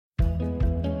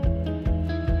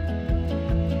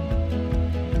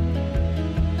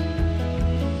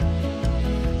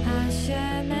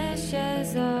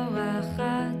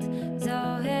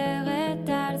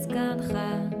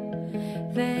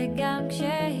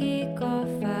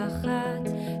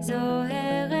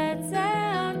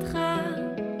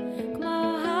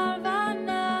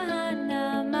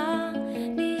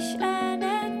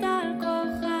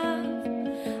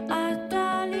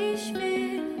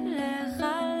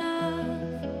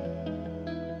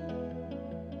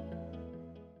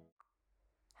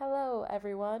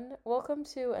everyone. Welcome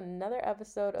to another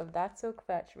episode of That's So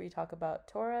Fetch, where we talk about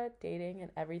Torah, dating,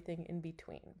 and everything in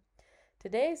between.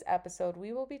 Today's episode,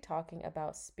 we will be talking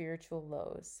about spiritual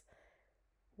lows.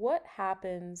 What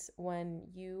happens when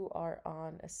you are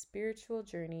on a spiritual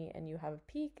journey and you have a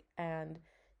peak and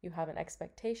you have an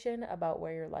expectation about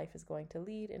where your life is going to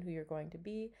lead and who you're going to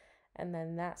be, and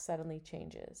then that suddenly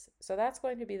changes. So that's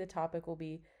going to be the topic we'll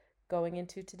be going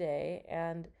into today.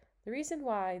 And the reason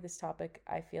why this topic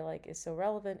I feel like is so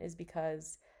relevant is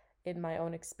because in my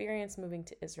own experience moving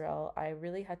to Israel, I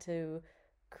really had to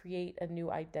create a new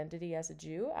identity as a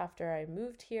Jew after I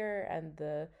moved here, and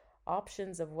the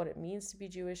options of what it means to be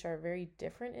Jewish are very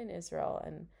different in Israel,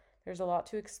 and there's a lot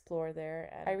to explore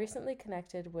there. And I recently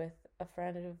connected with a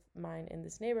friend of mine in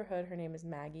this neighborhood. Her name is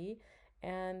Maggie,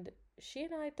 and she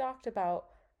and I talked about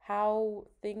how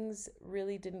things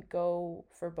really didn't go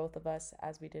for both of us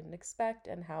as we didn't expect,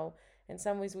 and how in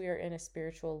some ways we are in a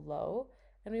spiritual low.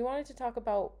 And we wanted to talk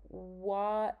about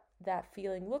what that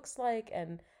feeling looks like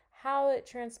and how it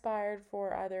transpired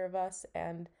for either of us,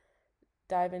 and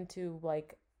dive into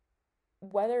like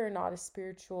whether or not a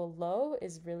spiritual low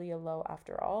is really a low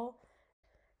after all.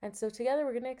 And so together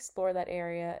we're going to explore that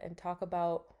area and talk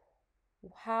about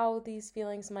how these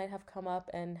feelings might have come up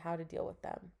and how to deal with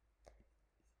them.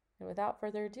 And without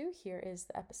further ado, here is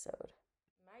the episode.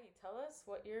 Maggie, tell us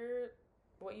what you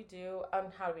do.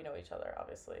 How do we know each other,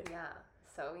 obviously? Yeah,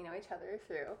 so we know each other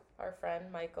through our friend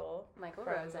Michael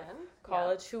Rosen,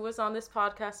 college, who was on this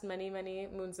podcast many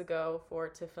moons ago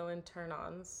to fill in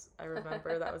turn-ons. I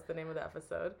remember that was the name of the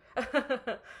episode.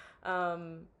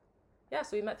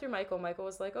 So we met through Michael. Michael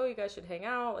was like, oh, you guys should hang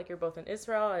out. Like, you're both in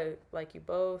Israel. I like you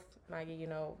both. Maggie, you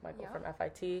know Michael from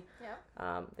FIT.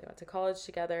 Yeah. They went to college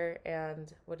together.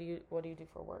 And what do you do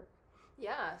for work?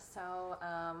 Yeah, so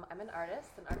I'm an artist,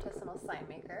 an artisanal sign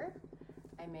maker.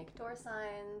 I make door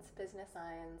signs, business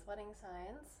signs, wedding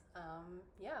signs.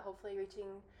 Hopefully reaching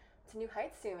to new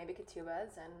heights soon, maybe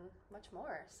ketubas and much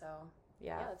more. So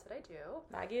yeah, that's what I do.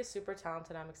 Maggie is super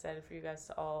talented. I'm excited for you guys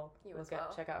to all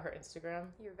check out her Instagram.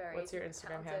 You're very What's your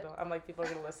Instagram talented. handle? I'm like, people are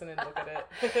going to listen and look at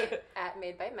it. At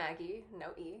Made by Maggie, no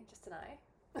E, just an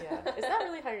I. Yeah. Is that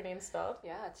really how your name's spelled?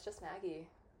 Yeah, it's just Maggie.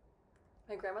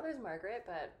 My grandmother's Margaret,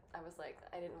 but I was like,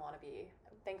 I didn't want to be,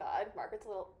 thank God, Margaret's a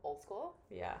little old school.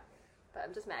 Yeah. But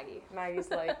I'm just Maggie.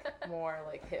 Maggie's like more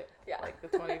like hip, like the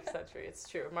 20th century. It's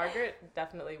true. Margaret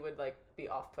definitely would like be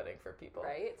off-putting for people.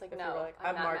 Right? It's like, if no, like,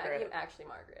 I'm not Margaret. Maggie, I'm actually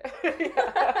Margaret.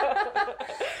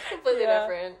 Completely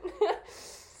different.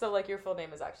 So like your full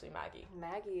name is actually Maggie.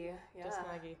 Maggie, yeah. Just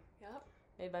Maggie. Yep.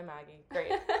 Made by Maggie.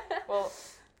 Great. Well,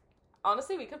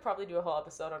 honestly, we could probably do a whole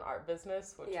episode on art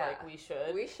business, which like we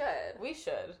should. We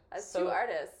should. As two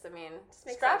artists, I mean, just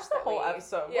make scratch sense the whole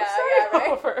episode. Yeah, right.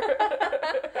 Over.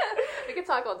 We could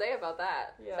talk all day about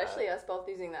that. Yeah. Especially us both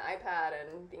using the iPad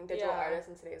and being digital artists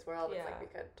in today's world. It's like we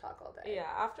could talk all day. Yeah,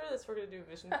 after this we're going to do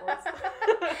vision boards.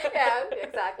 Yeah,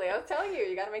 exactly. I was telling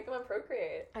you got to make them on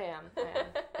Procreate. I am.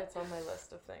 It's on my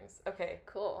list of things. Okay.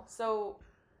 Cool. So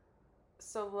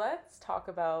let's talk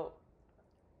about,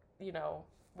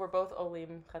 we're both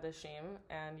olim chadashim,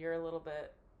 and you're a little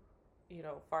bit,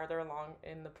 farther along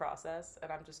in the process.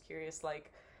 And I'm just curious,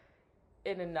 like,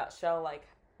 in a nutshell, like,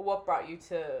 what brought you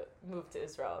to move to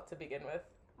Israel to begin with?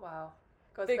 Wow.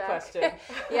 Big back. question.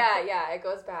 Yeah, it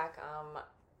goes back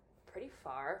pretty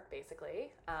far,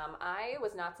 basically. I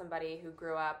was not somebody who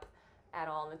grew up at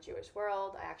all in the Jewish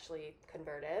world. I actually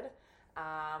converted,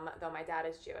 though my dad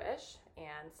is Jewish.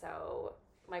 And so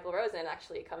Michael Rosen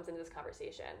actually comes into this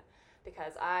conversation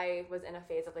because I was in a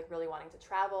phase of like really wanting to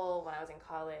travel when I was in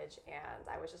college, and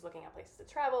I was just looking at places to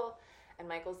travel. And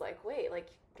Michael's like, wait, like,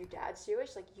 your dad's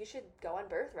Jewish? Like, you should go on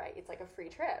Birthright. It's like a free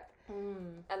trip.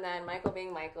 And then Michael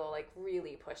being Michael, like,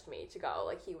 really pushed me to go.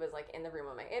 Like, he was, like, in the room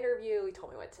of my interview. He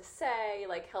told me what to say,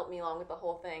 like, helped me along with the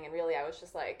whole thing. And really, I was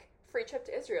just like, free trip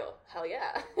to Israel. Hell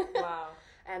yeah. Wow.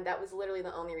 And that was literally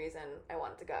the only reason I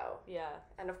wanted to go. Yeah.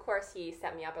 And, of course, he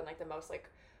set me up on, like, the most, like,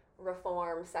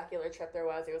 reform, secular trip there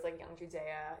was. It was, like, Young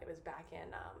Judea. It was back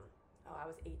in, I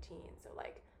was 18. So,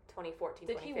 like, 2014,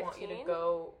 Did 2015. he want you to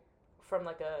go from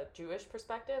like a Jewish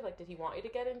perspective? Like, did he want you to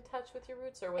get in touch with your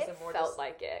roots, or was it more felt just...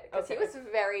 like it, because he was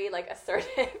very like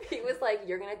assertive. He was like,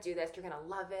 you're gonna do this, you're gonna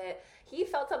love it. He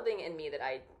felt something in me that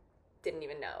I didn't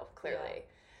even know, clearly.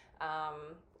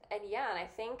 And I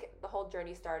think the whole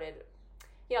journey started,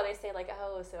 they say like,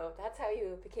 oh, so that's how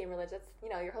you became religious,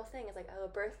 your whole thing is like, oh,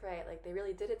 birthright, like they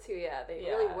really did it to you, they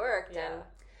really worked. And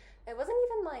it wasn't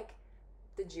even like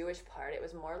the Jewish part. It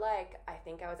was more like, I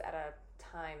think I was at a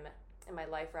time in my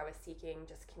life where I was seeking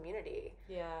just community.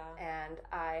 Yeah. And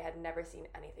I had never seen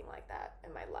anything like that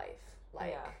in my life.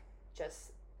 Like,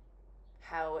 just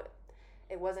how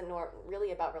it wasn't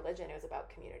really about religion. It was about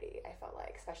community, I felt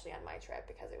like, especially on my trip,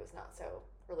 because it was not so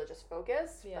religious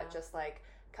focused, but just like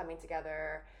coming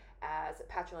together as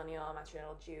patrilineal,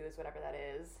 matrilineal Jews, whatever that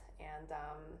is, and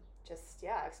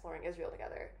exploring Israel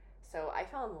together. So I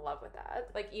fell in love with that.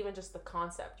 Like, even just the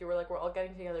concept. You were like, we're all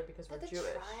getting together because we're Jewish.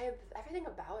 The tribe, everything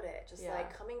about it. Just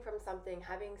like coming from something,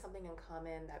 having something in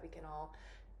common that we can all,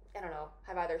 I don't know,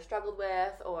 have either struggled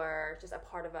with or just a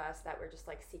part of us that we're just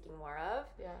like seeking more of.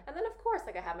 Yeah. And then of course,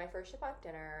 like I had my first Shabbat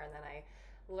dinner, and then I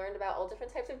learned about all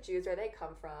different types of Jews, where they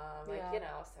come from, like, you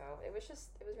know, so it was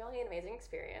really an amazing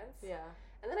experience. Yeah.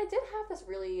 And then I did have this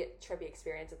really trippy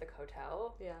experience at the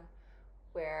hotel. Yeah.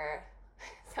 Where,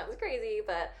 sounds crazy,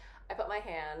 but I put my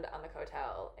hand on the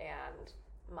hotel and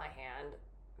my hand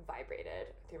vibrated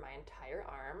through my entire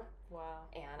arm. Wow.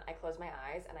 And I closed my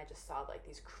eyes and I just saw like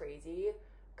these crazy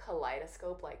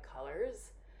kaleidoscope-like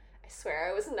colors. I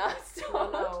swear I was not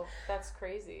stoned. No, that's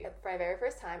crazy. For my very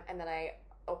first time. And then I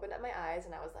opened up my eyes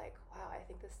and I was like, wow, I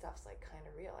think this stuff's like kind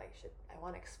of real. I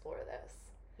want to explore this.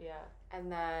 Yeah.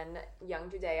 And then Young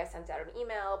Judea sent out an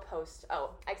email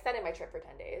I extended my trip for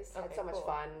 10 days. Okay, had so much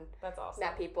fun. That's awesome.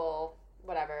 Met people,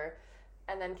 whatever.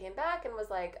 And then came back and was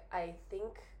like, I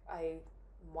think I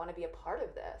want to be a part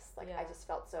of this. Like, I just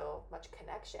felt so much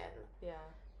connection. Yeah.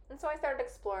 And so I started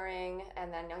exploring,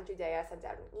 and then Young Judea sent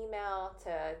out an email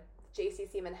to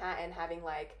JCC Manhattan having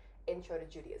like Intro to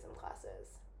Judaism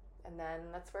classes. And then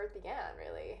that's where it began,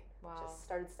 really. Wow. Just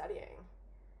started studying.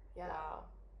 Yeah. Wow.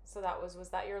 So was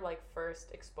that your like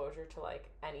first exposure to like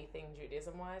anything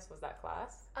Judaism wise? Was that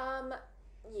class?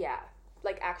 Yeah.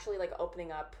 Like actually like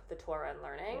opening up the Torah and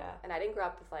learning. Yeah. And I didn't grow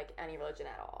up with like any religion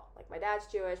at all. Like my dad's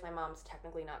Jewish, my mom's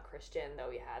technically not Christian, though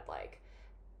we had like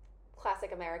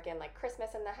classic American like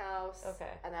Christmas in the house.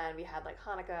 Okay. And then we had like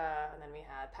Hanukkah, and then we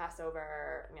had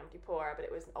Passover and Yom Kippur, but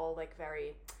it was all like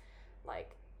very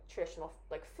like traditional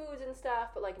like foods and stuff,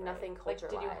 but like nothing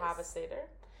culture-wise. Like, did you have a Seder?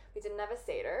 We didn't have a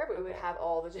Seder, but we would have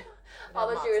all the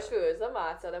Jewish foods, the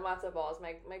matzah balls.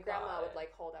 My grandma would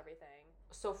like hold everything.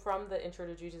 So from the Intro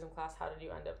to Judaism class, how did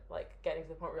you end up like getting to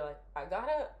the point where you're like, I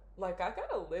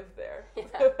gotta live there?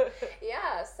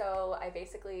 Yeah. So I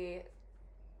basically,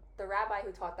 the rabbi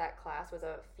who taught that class was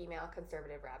a female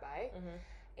conservative rabbi.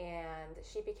 Mm-hmm. And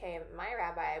she became my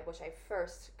rabbi, which I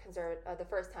the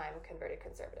first time converted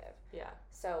conservative. Yeah.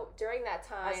 So during that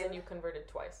time, as in you converted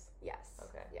twice. Yes.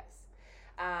 Okay. Yes.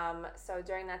 So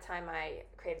during that time, I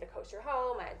created a kosher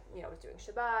home. I, was doing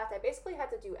Shabbat. I basically had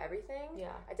to do everything. Yeah.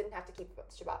 I didn't have to keep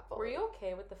Shabbat fully. Were you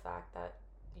okay with the fact that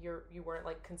you weren't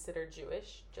like considered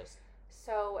Jewish?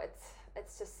 So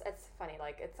it's funny.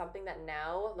 Like, it's something that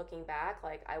now looking back,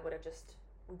 like I would have just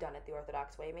done it the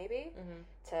Orthodox way, maybe,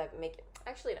 to make it.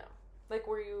 Actually, no. Like,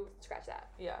 were you... Scratch that.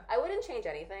 Yeah. I wouldn't change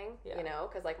anything,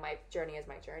 because, like, my journey is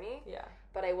my journey. Yeah.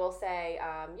 But I will say,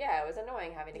 it was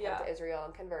annoying having to come to Israel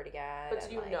and convert again. But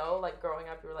did you know, like, growing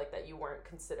up, you were like, that you weren't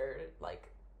considered, like,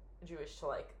 Jewish to,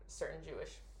 like, certain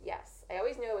Jewish... Yes. I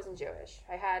always knew I wasn't Jewish.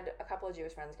 I had a couple of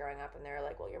Jewish friends growing up, and they were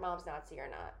like, well, your mom's Nazi, you're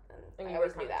not. And I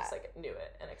always knew that. Just, like, knew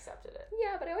it and accepted it.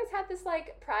 Yeah, but I always had this,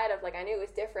 like, pride of, like, I knew it was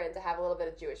different to have a little bit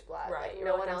of Jewish blood. Right. Like,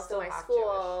 no one else in my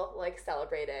school, like,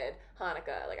 celebrated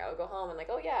Hanukkah. Like, I would go home and, like,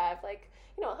 oh, yeah, I've, like,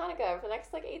 Hanukkah for the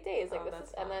next, like, 8 days. Like, this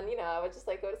is... Fun. And then, I would just,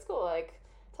 like, go to school, like,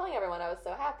 telling everyone I was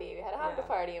so happy. We had a Hanukkah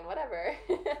party and whatever.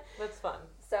 That's fun.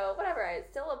 So, whatever. It's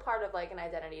still a part of, like, an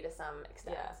identity to some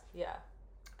extent. Yeah.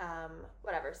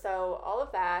 Whatever. So all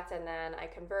of that, and then I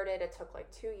converted. It took like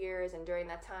 2 years, and during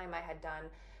that time, I had done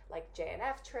like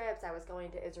JNF trips. I was going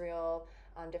to Israel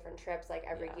on different trips like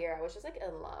every year. I was just like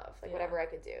in love, like whatever I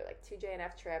could do, like 2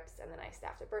 JNF trips, and then I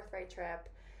staffed a Birthright trip.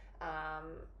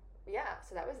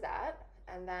 So that was that,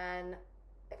 and then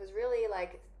it was really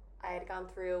like I had gone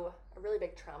through a really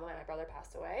big trauma. My brother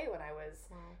passed away when I was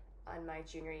on my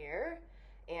junior year,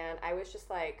 and I was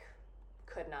just like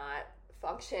could not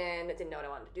function, didn't know what I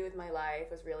wanted to do with my life,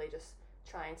 was really just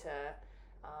trying to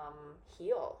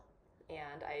heal.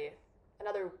 And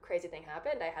another crazy thing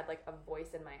happened. I had like a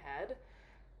voice in my head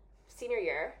senior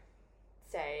year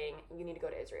saying, you need to go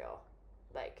to Israel,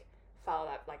 like follow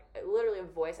that, like literally a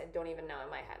voice I don't even know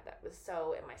in my head that was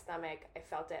so in my stomach. I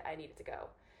felt it, I needed to go.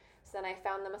 So then I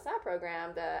found the Masah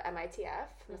program, the MITF,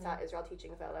 Masah Israel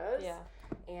Teaching Fellows. Yeah.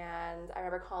 And I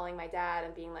remember calling my dad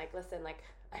and being like, listen, like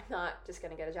I'm not just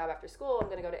going to get a job after school. I'm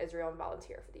going to go to Israel and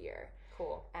volunteer for the year.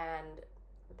 Cool. And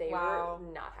They Wow.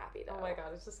 were not happy though. Oh my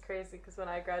god, it's just crazy because when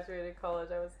I graduated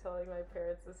college, I was telling my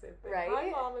parents the same thing. Right? Hi,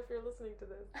 Mom, if you're listening to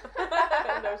this.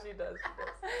 No, she does.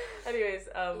 Anyways,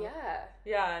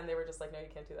 yeah, and they were just like, no, you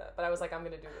can't do that. But I was like, I'm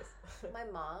gonna do this. My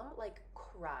mom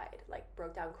cried,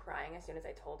 broke down crying as soon as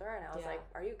I told her, and I was like,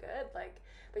 are you good?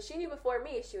 But she knew before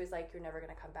me. She was like, you're never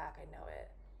gonna come back. I know it.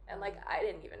 And I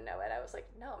didn't even know it. I was like,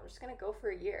 no, I'm just gonna go for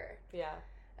a year. Yeah.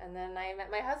 And then I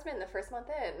met my husband the first month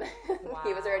in. Wow.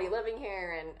 He was already living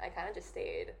here, and I kind of just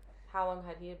stayed. How long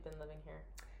had he been living here?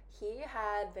 He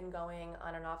had been going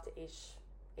on and off to H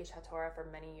HaTorah for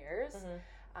many years,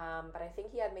 but I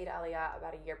think he had made Aliyah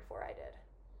about a year before I did.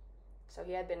 So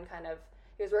he had been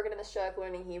he was working in the shuk,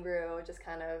 learning Hebrew, just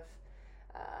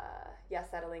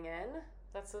settling in.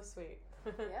 That's so sweet.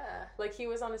 Yeah. He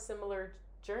was on a similar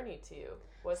journey to you,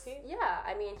 was he? Yeah,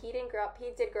 I mean, he did grow up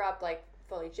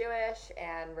fully Jewish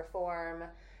and Reform,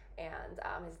 and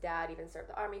his dad even served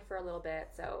the army for a little bit,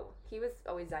 so he was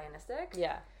always Zionistic.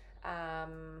 Yeah.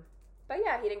 But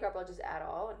yeah, he didn't grow up religious at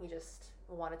all, and he just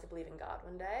wanted to believe in God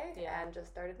one day, and just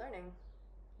started learning.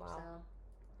 Wow. So,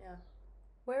 yeah.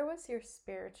 Where was your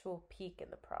spiritual peak in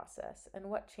the process, and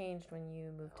what changed when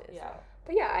you moved to Israel? Yeah.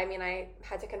 But yeah, I mean, I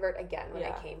had to convert again when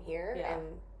I came here,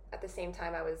 and at the same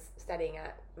time, I was studying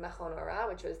at Mechon Ora,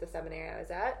 which was the seminary I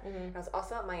was at. And I was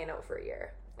also at Mayanot for a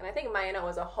year. And I think Mayanot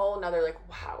was a whole nother,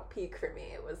 wow, peak for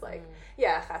me. It was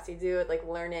Chassidut,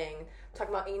 learning,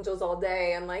 talking about angels all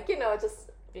day, and,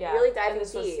 just really diving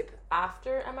deep.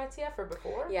 After MITF or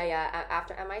before? Yeah.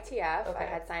 After MITF, I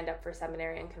had signed up for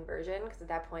seminary and conversion, because at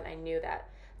that point I knew that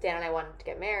Dan and I wanted to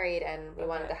get married, and we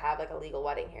wanted to have, a legal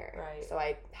wedding here. Right. So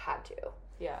I had to.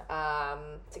 Yeah.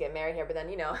 To get married here, but then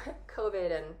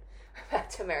COVID, and back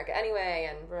to America anyway,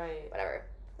 and whatever.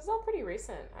 It's all pretty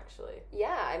recent, actually.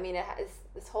 Yeah, I mean,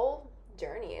 this whole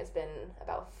journey has been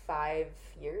about 5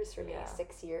 years for me,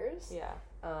 6 years. Yeah.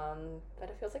 But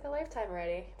it feels like a lifetime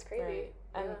already. It's crazy. Right.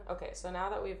 And okay, so now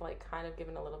that we've kind of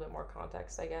given a little bit more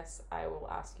context, I guess I will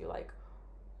ask you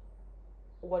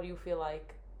what do you feel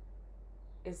like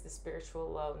is the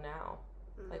spiritual low now?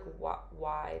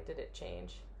 Why did it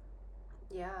change?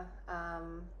 Yeah.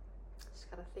 Just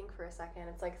gotta think for a second.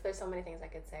 It's there's so many things I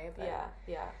could say, but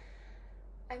yeah.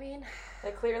 I mean,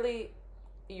 clearly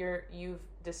you've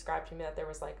described to me that there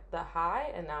was the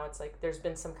high, and now it's there's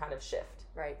been some kind of shift.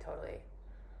 Right, totally.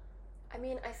 I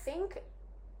mean, I think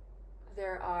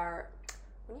there are,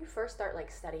 when you first start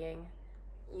studying,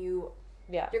 you're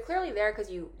clearly there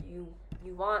because you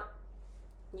want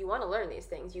to learn these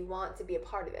things. You want to be a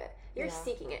part of it. You're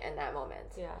seeking it in that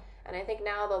moment. Yeah. And I think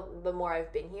now the more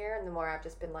I've been here, and the more I've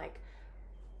just been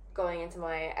going into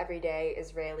my everyday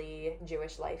Israeli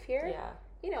Jewish life here,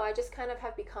 I just kind of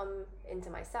have become into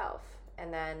myself.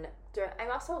 And then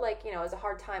I'm also it was a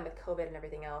hard time with COVID and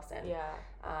everything else, and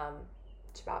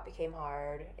Shabbat became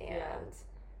hard, and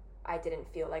I didn't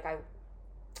feel it's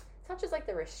not just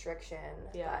the restriction,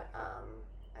 but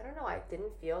I don't know, I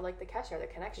didn't feel the kesher, the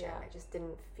connection. I just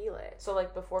didn't feel it. So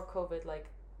before COVID,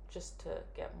 just to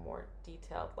get more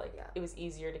detailed, it was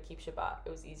easier to keep Shabbat. It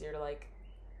was easier to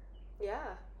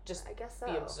just I guess so.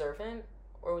 Be observant,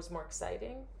 or it was more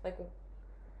exciting.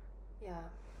 Yeah.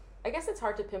 I guess it's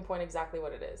hard to pinpoint exactly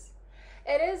what it is.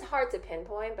 It is hard to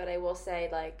pinpoint, but I will say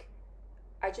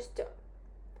I just don't,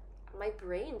 my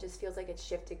brain just feels it's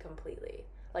shifted completely.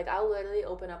 I'll literally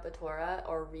open up a Torah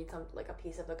or read a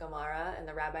piece of the Gemara, and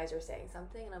the rabbis are saying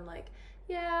something, and I'm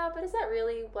yeah, but is that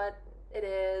really what it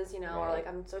is? Right. Or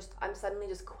I'm suddenly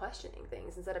just questioning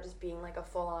things instead of just being a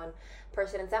full-on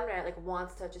person in seminary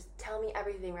wants to just tell me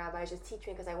everything, rabbis, just teach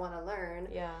me because I want to learn.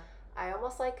 Yeah. I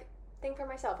almost think for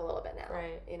myself a little bit now.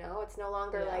 Right. It's no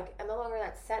longer I'm no longer in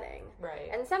that setting. Right.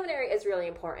 And seminary is really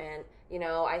important.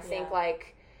 I think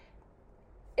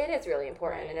it is really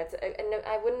important, and and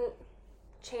I wouldn't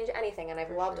change anything, and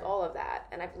I've loved all of that,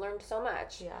 and I've learned so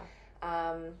much. Yeah.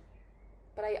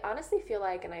 But I honestly feel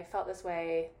and I felt this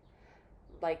way,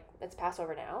 it's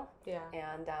Passover now. Yeah.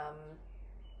 And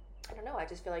I don't know, I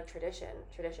just feel tradition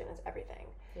is everything.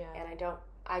 Yeah. And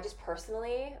I just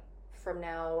personally, from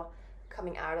now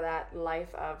coming out of that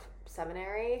life of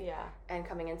seminary, and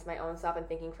coming into my own self and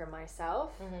thinking for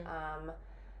myself,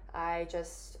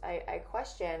 I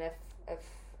question if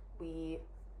we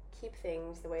keep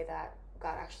things the way that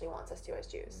God actually wants us to as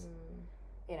Jews.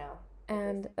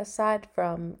 And aside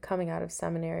from coming out of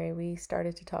seminary, we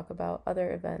started to talk about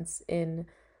other events in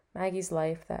Maggie's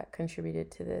life that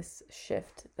contributed to this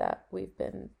shift that we've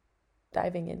been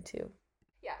diving into.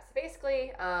 Yeah, so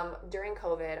basically, during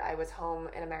COVID, I was home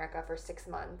in America for 6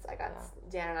 months.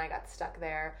 Dan and I got stuck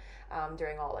there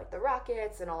during all the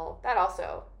rockets and all that.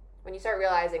 Also when you start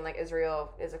realizing like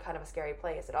Israel is a kind of a scary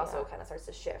place, it also kind of starts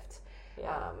to shift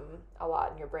a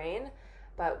lot in your brain.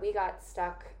 But we got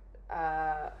stuck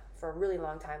for a really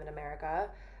long time in America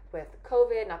with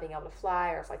COVID, not being able to fly,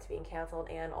 our flights being canceled,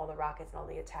 and all the rockets and all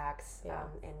the attacks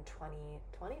in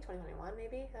 2021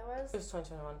 maybe that was? It was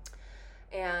 2021.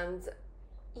 And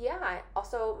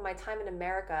also my time in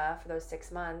America for those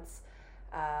 6 months,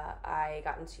 I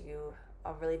got into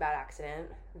a really bad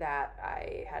accident that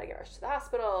I had to get rushed to the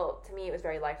hospital. To me, it was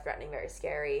very life-threatening, very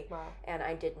scary. Wow. And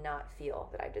I did not feel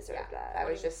that I deserved that. I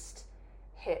was just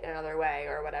hit another way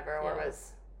or whatever, or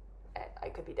I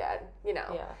could be dead, you know.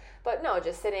 Yeah. But no,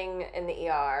 just sitting in the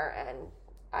ER and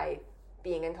I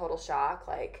being in total shock,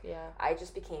 like, I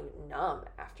just became numb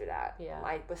after that. Yeah.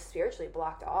 I was spiritually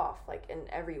blocked off, like, in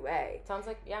every way. Sounds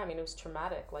like, I mean, it was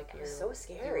traumatic. Like, it was so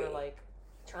scary. You were like,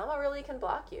 trauma really can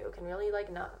block you, can really,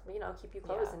 like, not, you know, keep you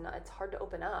closed, and it's hard to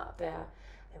open up. Yeah. And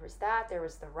there was that, there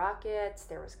was the rockets,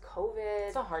 there was COVID.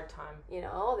 It's a hard time. You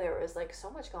know, there was, like, so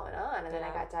much going on. And then I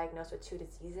got diagnosed with 2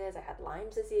 diseases. I had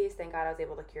Lyme's disease. Thank God I was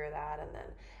able to cure that. And then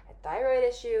I had thyroid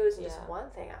issues, and just one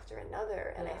thing after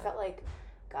another. And I felt like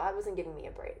God wasn't giving me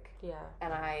a break. Yeah.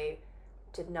 And I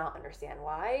did not understand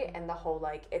why. And the whole,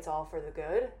 like, it's all for the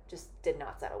good just did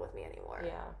not settle with me anymore.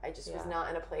 Yeah. I just was not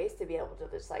in a place to be able to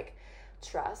just, like,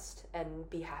 trust and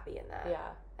be happy in that. Yeah.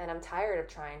 And I'm tired of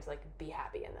trying to, like, be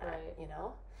happy in that, right. you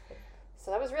know? So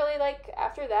that was really, like,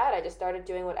 after that, I just started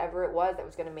doing whatever it was that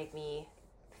was going to make me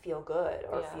feel good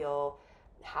or feel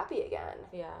happy again.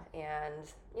 Yeah.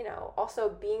 And, you know,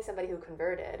 also being somebody who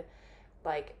converted,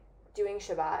 like, doing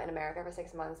Shabbat in America for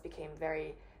 6 months became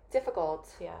very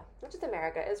difficult. Yeah. Not just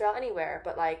America, Israel, anywhere.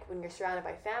 But, like, when you're surrounded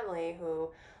by family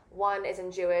who, one,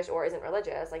 isn't Jewish or isn't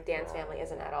religious, like Dan's family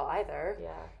isn't at all either,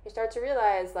 you start to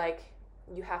realize, like,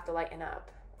 you have to lighten up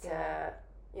to,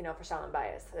 you know, for shalom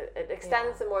bias. It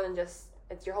extends to more than just,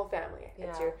 it's your whole family.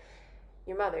 It's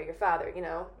your mother, your father, you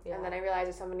know? Yeah. And then I realized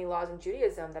there's so many laws in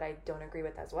Judaism that I don't agree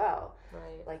with as well.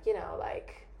 Right. Like, you know,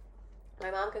 like,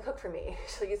 my mom can cook for me.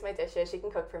 She'll use my dishes. She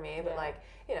can cook for me. But, like,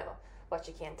 you know, what,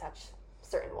 she can't touch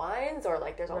certain wines, or,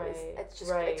 like, there's always, it's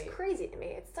just, it's crazy to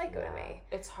me. It's psycho to me.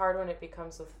 It's hard when it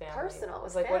becomes with family. Personal.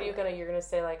 It's like, family. What are you're going to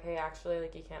say, like, hey, actually,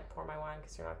 like, you can't pour my wine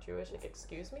because you're not Jewish? Like,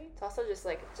 excuse me? It's also just,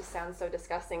 like, it just sounds so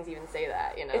disgusting to even say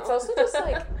that, you know? It's also just,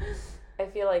 like, I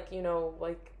feel like, you know,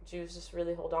 like, Jews just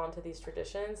really hold on to these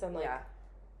traditions, and, like,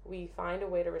 we find a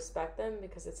way to respect them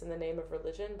because it's in the name of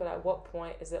religion, but at what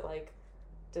point is it, like,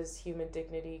 does human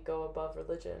dignity go above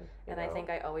religion? And I think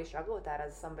I always struggle with that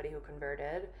as somebody who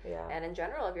converted. Yeah. And in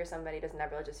general, if you're somebody who doesn't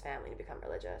have a religious family to become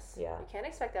religious, you can't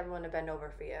expect everyone to bend over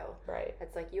for you. Right.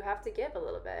 It's like you have to give a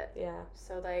little bit. Yeah.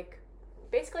 So, like,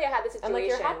 basically I had this situation. And, like,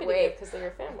 you're happy to give because they're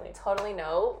your family. Totally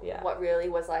know what really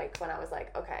was like when I was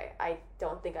like, okay, I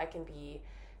don't think I can be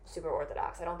super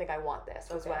Orthodox. I don't think I want this.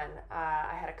 Was when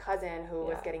I had a cousin who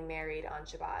was getting married on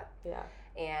Shabbat. Yeah.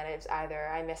 And it's either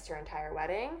I missed her entire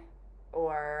wedding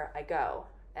or I go.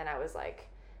 And I was like,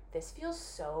 this feels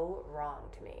so wrong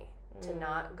to me to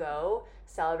not go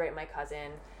celebrate my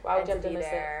cousin. Why would you have to be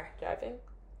there?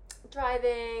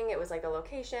 Driving. It was like the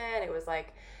location. It was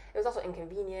like, it was also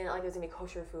inconvenient. Like, there's gonna be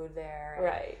kosher food there.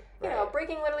 Right. You know,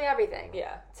 breaking literally everything.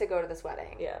 Yeah. To go to this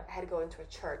wedding. Yeah. I had to go into a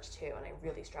church too, and I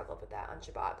really struggled with that on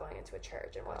Shabbat, going into a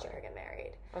church and watching her get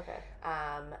married. Okay.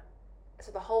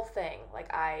 So the whole thing, like,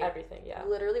 everything,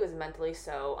 literally was mentally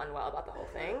so unwell about the whole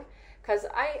thing. Because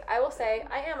I will say,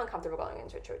 I am uncomfortable going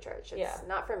into a church. It's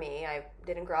not for me. I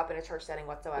didn't grow up in a church setting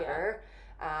whatsoever.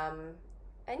 Yeah.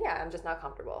 And I'm just not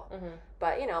comfortable. Mm-hmm.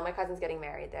 But, you know, my cousin's getting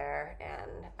married there,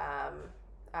 and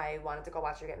I wanted to go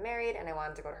watch her get married, and I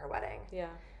wanted to go to her wedding. Yeah.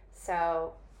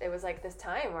 So it was like this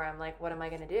time where I'm like, what am I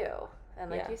going to do? And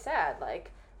like you said,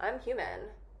 like, I'm human.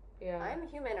 Yeah. I'm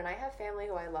human, and I have family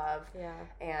who I love. Yeah.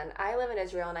 And I live in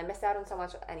Israel, and I missed out on so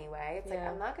much anyway. It's like,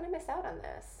 I'm not going to miss out on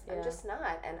this. Yeah. I'm just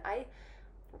not. And I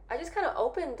just kind of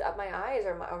opened up my eyes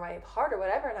or my heart or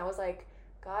whatever, and I was like,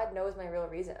 God knows my real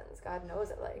reasons. God knows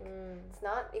it. Like, it's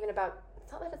not even about,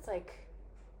 it's not that it's like,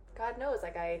 God knows,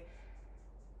 like, I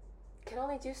can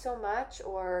only do so much,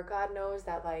 or God knows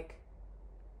that, like,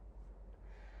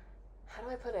 how do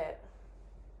I put it?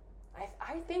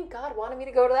 I think God wanted me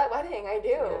to go to that wedding. I do.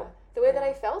 Yeah. The way that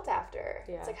I felt after.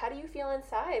 Yeah. It's like, how do you feel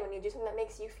inside when you do something that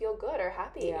makes you feel good or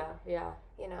happy? Yeah, yeah.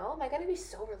 You know? Am I going to be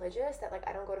so religious that, like,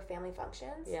 I don't go to family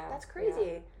functions? Yeah. That's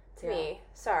crazy to me.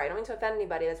 Sorry, I don't mean to offend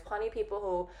anybody. There's plenty of people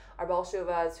who are Baal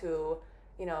Shuvas who,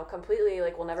 you know, completely,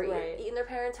 like, will never eat in their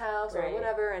parents' house or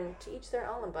whatever, and to each their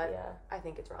own, but I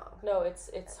think it's wrong. No,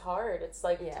 it's hard. It's,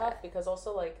 like, tough because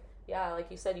also, like,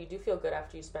 like you said, you do feel good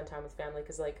after you spend time with family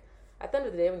because, like, at the end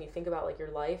of the day, when you think about, like, your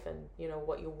life and, you know,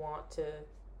 what you want to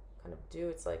kind of do.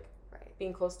 It's like Right.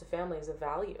 being close to family is a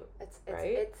value. It's right?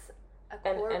 It's a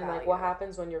core and value. like what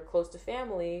happens when you're close to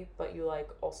family, but you like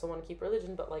also want to keep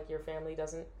religion, but like your family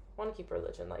doesn't want to keep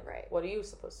religion. Like, Right. what are you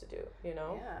supposed to do? You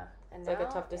know? Yeah. And it's like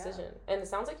a tough decision. And it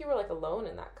sounds like you were like alone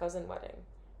in that cousin wedding.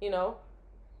 You know?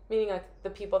 Meaning like the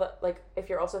people that like if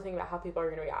you're also thinking about how people are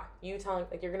gonna react, you telling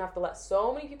like you're gonna have to let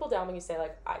so many people down when you say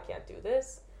like I can't do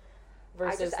this.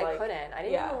 Versus I couldn't. I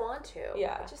didn't even want to.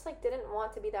 Yeah. I just like didn't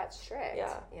want to be that strict.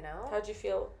 Yeah. You know? How'd you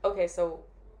feel? Okay, so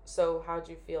how'd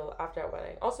you feel after that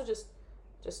wedding? Also just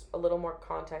a little more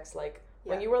context, like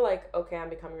when you were like, okay, I'm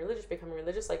becoming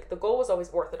religious, like the goal was always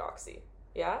orthodoxy.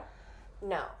 Yeah?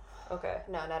 No. Okay.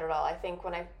 No, not at all. I think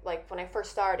when I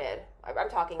first started, I'm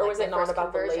talking or like was it my not first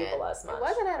about conversion. the label as much? It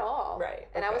wasn't at all. Right.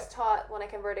 And I was taught when I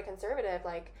converted conservative,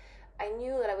 like I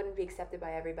knew that I wouldn't be accepted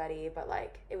by everybody, but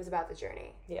like it was about the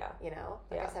journey. Yeah. You know?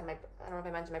 Like I said, I don't know if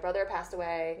I mentioned my brother passed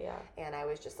away. Yeah. And I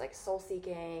was just like soul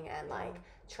seeking and like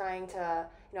trying to,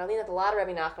 you know, I leaned at a lot of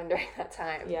Rebbe Nachman during that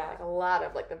time. Yeah. Like a lot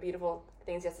of like the beautiful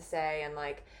things he has to say, and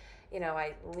like, you know,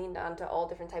 I leaned onto all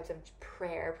different types of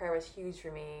prayer. Prayer was huge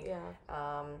for me.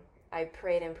 Yeah. I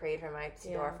prayed for my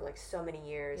siddur for like so many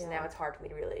years. Now it's hard for me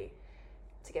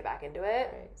to get back into it.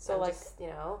 Right. So I'm like, just, you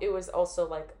know, it was also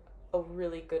like a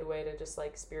really good way to just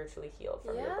like spiritually heal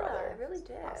from your brother. it really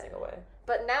did. Passing away.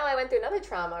 But now I went through another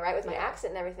trauma, right, with my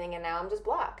accident and everything, and now I'm just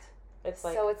blocked. It's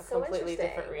like it's a completely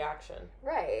different reaction.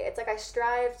 Right. It's like I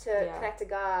strive to connect to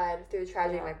God through the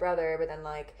tragedy of my brother, but then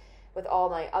like with all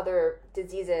my other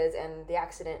diseases and the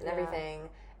accident and everything,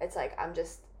 it's like I'm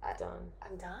just done.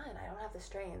 I'm done. I don't have the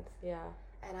strength. Yeah.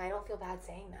 And I don't feel bad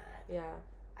saying that. Yeah.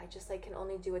 I just like can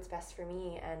only do what's best for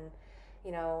me, and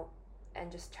you know,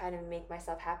 and just try to make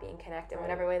myself happy and connect in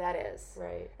whatever way that is.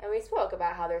 Right. And we spoke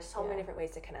about how there's so many different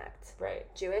ways to connect. Right.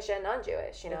 Jewish and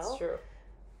non-Jewish, you know? It's true.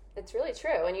 It's really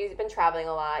true. And you've been traveling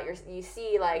a lot. You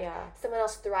see like someone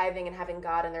else thriving and having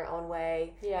God in their own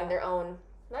way, in their own,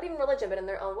 not even religion, but in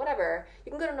their own whatever.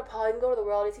 You can go to Nepal, you can go to the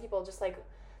world, you see people just like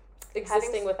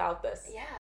existing without this. Yeah.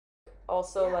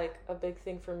 Also, like a big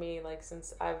thing for me, like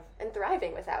since and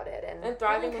thriving without it, and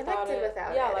thriving without it.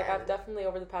 Yeah, like I've definitely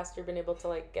over the past year been able to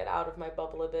like get out of my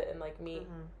bubble a bit and like meet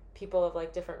people of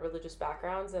like different religious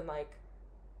backgrounds, and like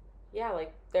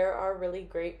like there are really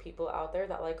great people out there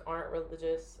that like aren't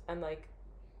religious and like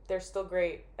they're still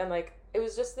great, and like it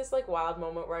was just this like wild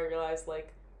moment where I realized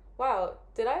like, wow,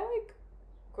 did I like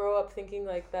grow up thinking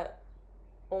like that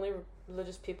only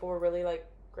religious people were really like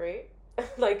great?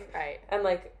 Like and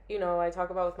like, you know, I talk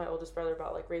about with my oldest brother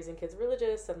about like raising kids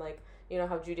religious, and like, you know,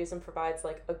 how Judaism provides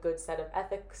like a good set of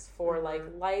ethics for like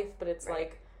life, but it's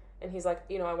like, and he's like,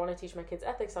 you know, I want to teach my kids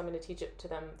ethics, so I'm going to teach it to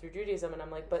them through Judaism. And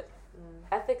I'm like, but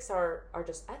ethics are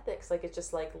just ethics, like it's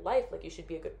just like life, like you should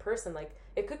be a good person, like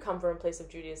it could come from a place of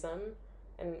Judaism.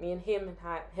 And me and him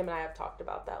and I have talked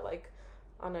about that like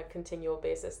on a continual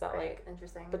basis, that like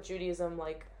interesting, but Judaism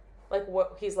like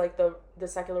what he's like, the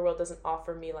secular world doesn't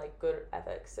offer me like good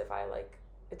ethics. If I like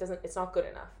it's not good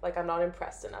enough, like I'm not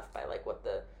impressed enough by like what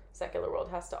the secular world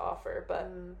has to offer. But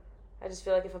I just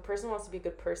feel like if a person wants to be a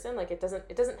good person, like it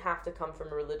doesn't have to come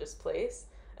from a religious place.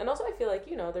 And also I feel like,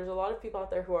 you know, there's a lot of people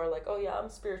out there who are like, oh yeah, I'm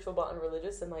spiritual but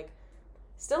unreligious, and like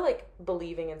still like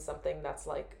believing in something that's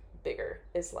like bigger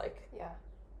is like,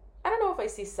 I don't know if I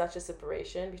see such a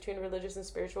separation between religious and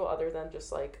spiritual, other than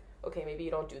just like, okay, maybe you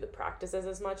don't do the practices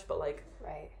as much, but like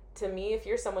to me, if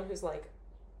you're someone who's like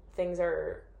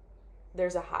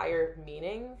there's a higher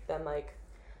meaning, then like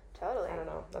totally, I don't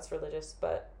know, that's religious.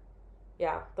 But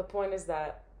yeah, the point is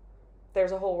that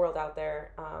there's a whole world out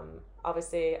there.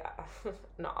 Obviously,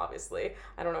 not obviously,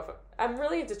 I don't know if I'm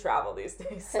really into travel these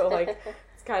days, so like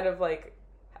it's kind of like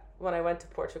when I went to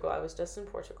Portugal, I was just in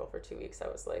Portugal for 2 weeks. I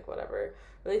was like, whatever,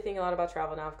 really thinking a lot about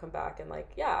travel now. I've come back, and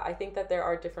like, yeah, I think that there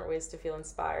are different ways to feel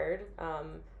inspired.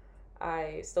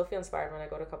 I still feel inspired when I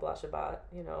go to Kabbalah Shabbat,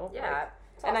 you know? Yeah. Like,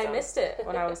 and I missed it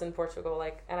when I was in Portugal,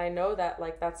 like, and I know that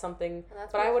like that's something,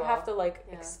 but I would have to like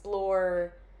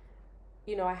explore,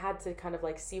 you know, I had to kind of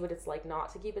like see what it's like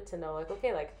not to keep it, to know like,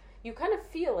 okay, like you kind of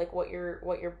feel like what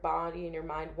your body and your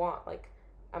mind want, like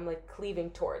I'm like cleaving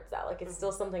towards that, like it's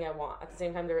still something I want. At the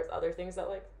same time, there's other things that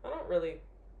like I don't really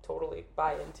totally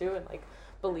buy into and like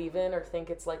believe in or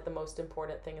think it's like the most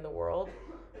important thing in the world.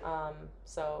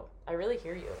 So I really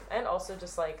hear you. And also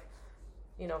just like,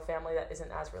 you know, family that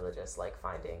isn't as religious, like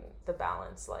finding the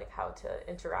balance, like how to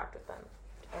interact with them.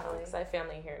 Because I have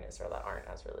family here in Israel that aren't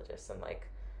as religious, and like,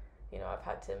 you know, I've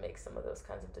had to make some of those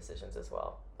kinds of decisions as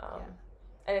well.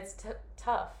 And it's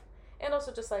tough. And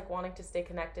also just like wanting to stay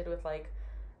connected with like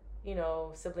you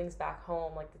know, siblings back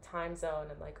home, like the time zone,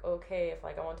 and like, okay, if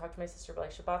like I want to talk to my sister, but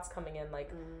like Shabbat's coming in,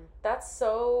 like that's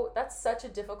such a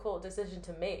difficult decision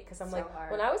to make, because I'm so like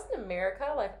hard. When I was in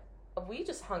America, like we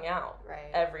just hung out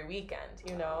every weekend,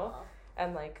 you know,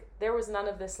 and like there was none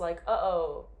of this like,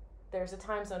 there's a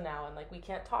time zone now and like we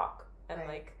can't talk, and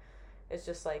like it's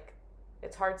just like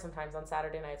it's hard sometimes on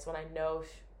Saturday nights when I know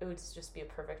it would just be a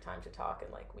perfect time to talk,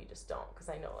 and like we just don't, because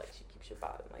I know like she keeps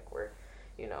Shabbat and like we're,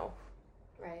 you know,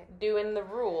 doing the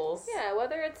rules. Yeah,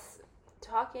 whether it's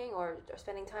talking or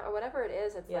spending time or whatever it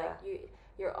is, it's like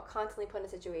you're constantly put in a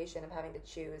situation of having to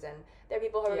choose, and there are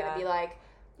people who are going to be like,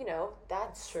 you know,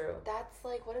 that's true. That's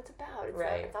like what it's about. It's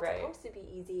like, it's not supposed to be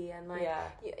easy, and like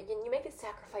you make these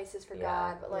sacrifices for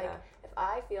God, but like if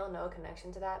I feel no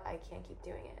connection to that, I can't keep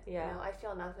doing it. You know, I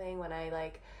feel nothing when I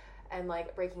like am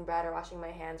like breaking bread or washing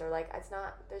my hands, or like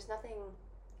there's nothing.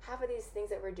 Half of these things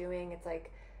that we're doing, it's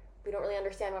like we don't really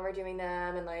understand why we're doing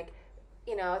them, and like,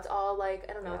 you know, it's all like,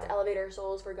 I don't know, it's elevate our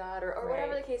souls for God, or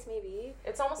whatever the case may be.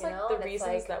 It's almost like the reasons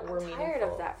like, that we're meaningful. I'm tired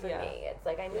of that for me. It's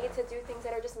like I need to do things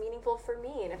that are just meaningful for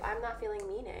me, and if I'm not feeling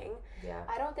meaning,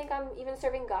 I don't think I'm even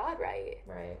serving God right.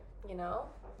 Right. You know?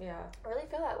 Yeah. I really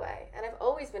feel that way. And I've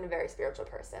always been a very spiritual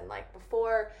person. Like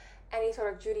before any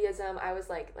sort of Judaism, I was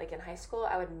like in high school,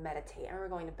 I would meditate. I remember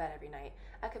going to bed every night.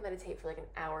 I could meditate for like an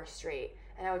hour straight,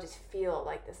 and I would just feel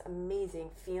like this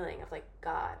amazing feeling of like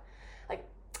God. Like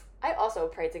I also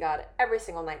prayed to God every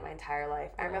single night my entire life.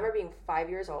 I remember being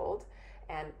 5 years old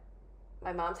and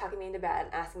my mom tucking me into bed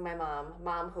and asking my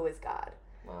mom, who is God?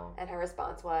 Wow. And her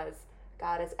response was,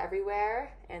 God is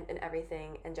everywhere and in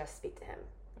everything, and just speak to him.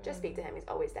 Just speak to him. He's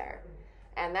always there.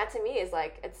 And that to me is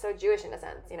like, it's so Jewish in a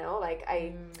sense, you know? Like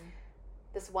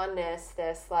this oneness,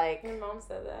 this like... Your mom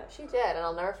said that. She did, and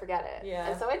I'll never forget it. Yeah.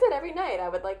 And so I did every night. I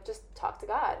would like just talk to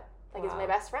God. Like he's my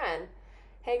best friend.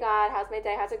 Hey God, how's my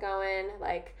day? How's it going?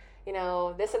 Like, you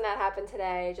know, this and that happened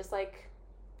today. Just like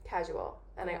casual.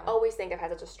 And I always think I've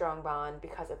had such a strong bond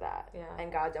because of that. Yeah.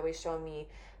 And God's always shown me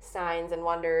signs and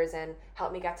wonders and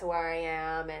helped me get to where I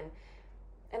am.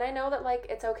 And I know that like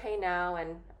it's okay now,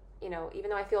 and you know, even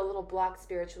though I feel a little blocked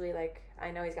spiritually, like I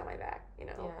know he's got my back, you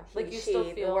know. Yeah. He, like you still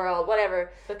feel the world,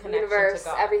 whatever, the universe, to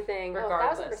God, everything.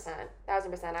 Regardless.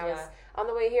 1,000%. I was on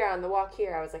the way here, on the walk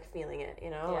here, I was like feeling it,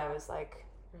 you know. I was like,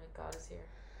 God is here.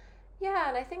 Yeah,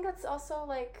 and I think that's also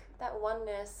like that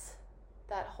oneness,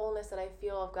 that wholeness that I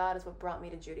feel of God is what brought me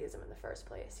to Judaism in the first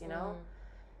place, you know?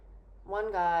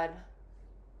 One God,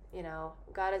 you know,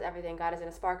 God is everything. God is in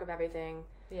a spark of everything.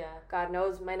 Yeah. God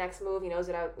knows my next move. He knows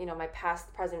what you know, my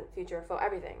past, present, future,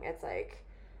 everything. It's like,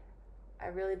 I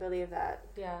really believe that.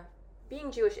 Yeah.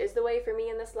 Being Jewish is the way for me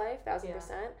in this life, 1,000%.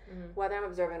 Whether I'm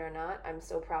observant or not, I'm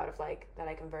so proud of like that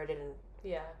I converted and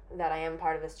that I am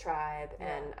part of this tribe.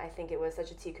 And I think it was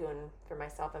such a tikkun for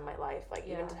myself in my life, like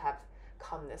even to have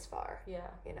come this far. Yeah.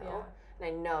 You know? And I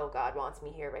know God wants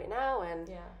me here right now, and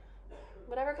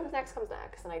whatever comes next,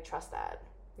 and I trust that.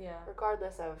 Yeah.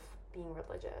 Regardless of being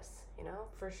religious, you know?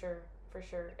 For sure.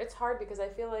 It's hard because I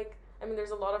feel like, I mean,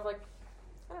 there's a lot of like,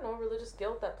 I don't know, religious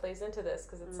guilt that plays into this,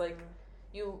 because it's like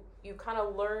you kind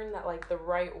of learn that like the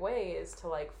right way is to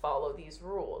like follow these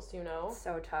rules, you know? It's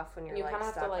so tough when you're you like kind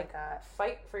of have to like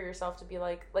fight for yourself to be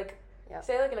like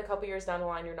say like in a couple years down the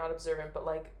line you're not observant, but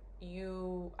like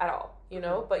you at all, you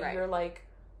know, but you're like,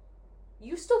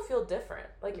 you still feel different.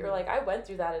 Like you're like, I went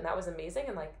through that and that was amazing,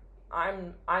 and like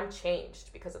I'm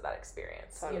changed because of that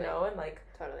experience, you know, and like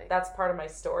that's part of my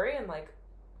story, and like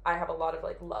I have a lot of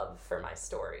like love for my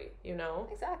story, you know.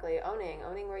 Exactly. Owning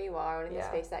where you are, owning the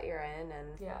space that you're in,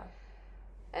 and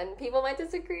and people might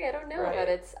disagree, I don't know, but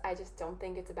I just don't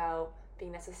think it's about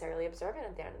being necessarily observant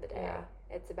at the end of the day.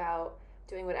 It's about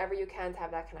doing whatever you can to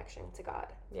have that connection to God.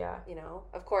 Yeah. You know,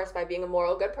 of course, by being a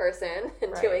moral good person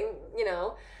and doing, you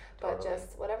know, but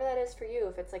just whatever that is for you.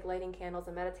 If it's like lighting candles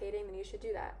and meditating, then you should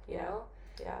do that, you know?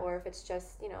 Yeah. Or if it's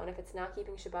just, you know, and if it's not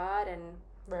keeping Shabbat and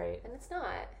it's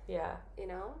not. Yeah. You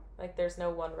know? Like there's no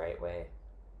one right way.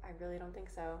 I really don't think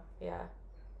so. Yeah.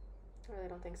 I really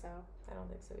don't think so. I don't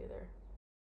think so either.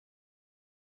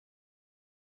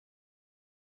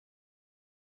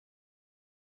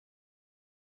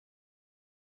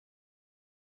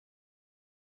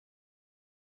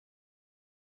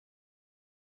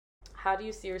 How do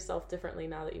you see yourself differently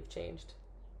now that you've changed?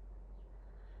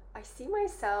 I see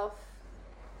myself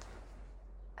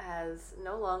as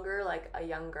no longer like a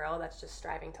young girl that's just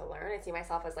striving to learn. I see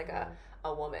myself as like a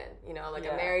woman, you know, like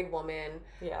a married woman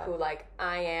who like,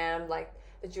 I am like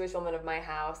the Jewish woman of my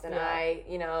house, and I,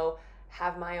 you know,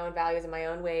 have my own values and my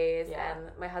own ways, and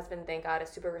my husband, thank God, is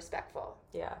super respectful.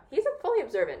 Yeah. He's a fully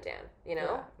observant Dan, you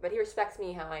know? Yeah. But he respects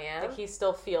me how I am. Like, he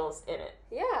still feels in it.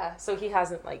 Yeah. So he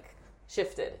hasn't, like,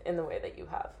 shifted in the way that you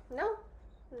have. No.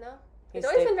 He's He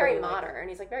always stayed been very pretty, like- modern.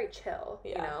 He's, like, very chill,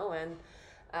 Yeah. you know?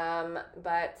 And,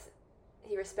 but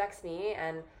he respects me,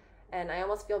 and I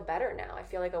almost feel better now. I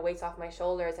feel like a weight's off my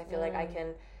shoulders. I feel like I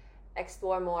can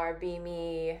explore more, be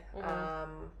me,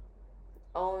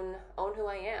 own who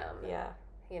I am. Yeah.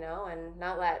 You know, and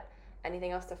not let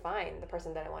anything else define the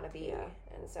person that I want to be. Yeah.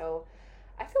 And so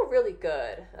I feel really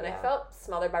good. And Yeah. I felt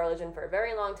smothered by religion for a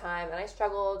very long time. And I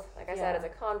struggled, like I said, Yeah. as a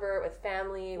convert, with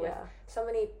family, with so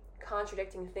many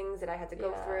contradicting things that I had to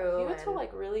go through. You had to,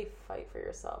 like, really fight for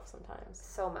yourself sometimes.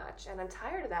 So much. And I'm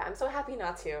tired of that. I'm so happy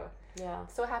not to. Yeah. I'm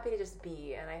so happy to just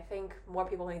be. And I think more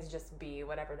people need to just be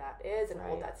whatever that is and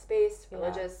hold Right. that space,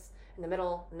 religious, in the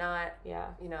middle, not, Yeah.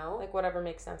 you know? Like, whatever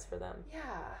makes sense for them.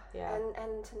 Yeah.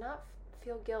 And to not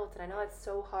feel guilt. And I know that's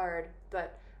so hard,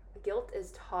 but guilt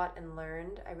is taught and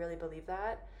learned. I really believe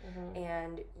that.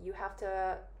 And you have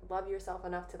to love yourself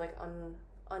enough to, like,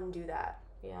 undo that.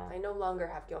 Yeah. I no longer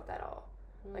have guilt at all.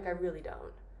 Like, I really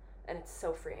don't. And it's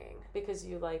so freeing. Because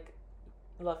you, like,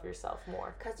 love yourself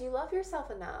more. Because you love yourself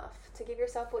enough to give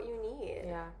yourself what you need.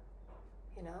 Yeah.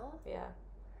 You know? Yeah.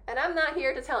 And I'm not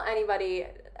here to tell anybody.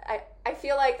 I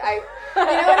feel like you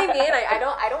know what I mean?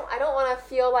 I don't want to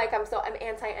feel like I'm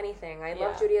anti anything. I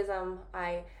love Judaism.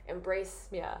 I embrace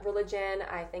religion.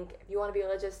 I think if you want to be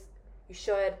religious, you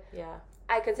should. Yeah.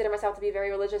 I consider myself to be very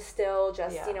religious still.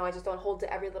 Just Yeah. you know, I just don't hold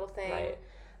to every little thing. Right.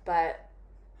 But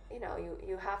you know,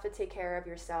 you have to take care of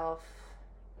yourself.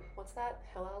 What's that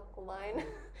Hillel line?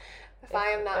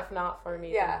 If not for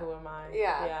me, Yeah. then who am I?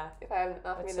 Yeah. Yeah. If I'm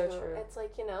not for me, It's then so who? true. It's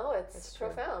like, you know, it's true.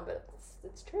 profound, but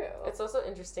it's true. It's also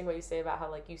interesting what you say about how,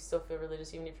 like, you still feel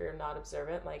religious even if you're not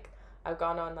observant. Like, I've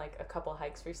gone on, like, a couple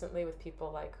hikes recently with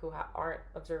people, like, who aren't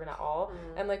observant at all.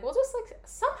 And, like, we'll just, like,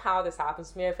 somehow this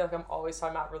happens to me. I feel like I'm always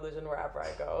talking about religion wherever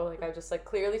I go. Like, I just, like,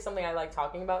 clearly something I like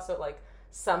talking about, so it, like,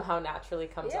 somehow naturally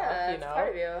comes up, you know? It's part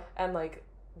of you. And, like,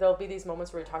 there'll be these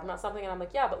moments where you're talking about something, and I'm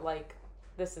like, yeah, but, like,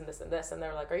 this and this and this. And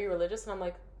they're like, are you religious? And I'm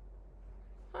like,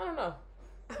 I don't know.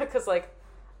 Because, like,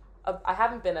 I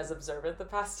haven't been as observant the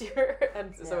past year.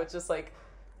 And so it's just, like,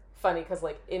 funny because,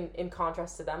 like, in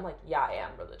contrast to them, like, yeah, I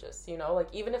am religious, you know? Like,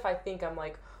 even if I think I'm,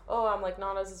 like, oh, I'm, like,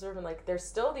 not as observant, like, there's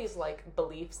still these, like,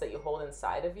 beliefs that you hold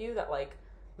inside of you that, like,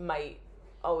 might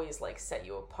always, like, set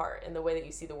you apart in the way that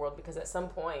you see the world, because at some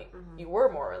point you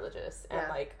were more religious and,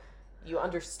 like, you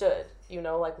understood, you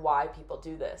know, like, why people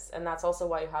do this. And that's also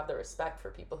why you have the respect for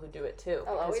people who do it, too.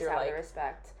 I'll always have the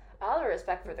respect. I'll have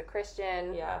respect for the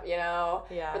Christian, you know,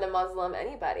 for the Muslim,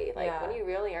 anybody. Like, when you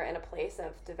really are in a place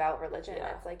of devout religion,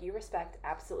 it's like you respect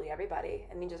absolutely everybody,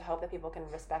 and you just hope that people can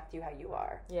respect you how you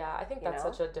are. Yeah, I think that's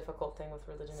such a difficult thing with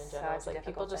religion in general. It's like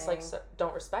people just, like,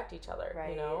 don't respect each other,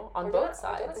 you know, on both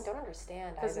sides. Don't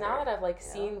understand Because now that I've, like,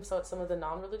 seen what some of the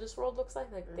non-religious world looks like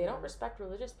they don't respect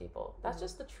religious people. That's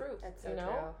just the truth, That's so you know?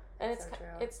 true. And That's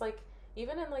it's like,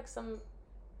 even in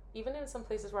some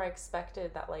places where I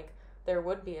expected that, like, there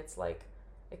would be, it's like,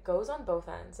 it goes on both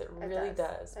ends. It really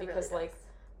does. Because, like,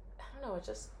 I don't know, it's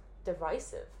just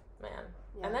divisive, man.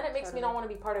 Yeah, and then it makes me not want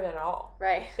to be part of it at all.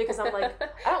 Right. Because I'm like,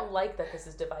 I don't like that this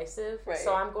is divisive,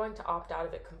 so I'm going to opt out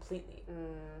of it completely.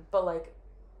 But, like,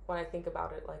 when I think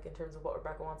about it, like, in terms of what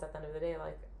Rebecca wants at the end of the day,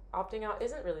 like, opting out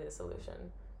isn't really the solution.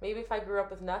 Maybe if I grew up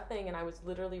with nothing and I was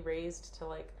literally raised to,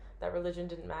 like, that religion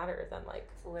didn't matter, then, like...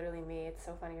 It's literally me. It's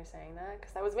so funny you're saying that,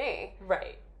 because that was me.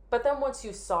 Right. But then once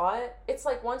you saw it, it's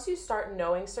like once you start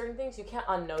knowing certain things, you can't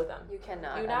unknow them. You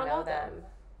cannot. You now know them.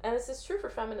 And this is true for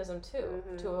feminism too,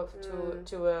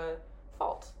 to a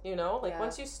fault. You know, like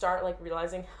once you start like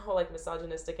realizing how like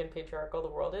misogynistic and patriarchal the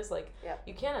world is, like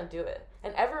you can't undo it.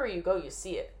 And everywhere you go, you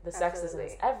see it. The sexism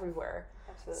is everywhere.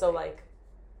 Absolutely. So like,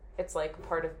 it's like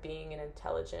part of being an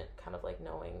intelligent kind of like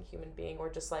knowing human being, or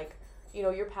just like, you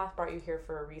know, your path brought you here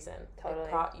for a reason. Totally. It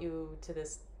brought you to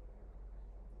this.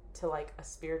 To like a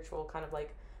spiritual kind of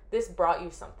like, this brought you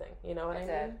something, you know what I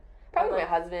mean? Probably my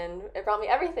husband. It brought me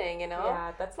everything, you know?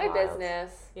 Yeah, that's my wild.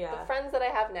 Business. Yeah. The friends that I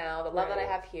have now, the love that I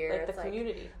have here. Like the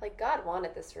community. Like God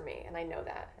wanted this for me, and I know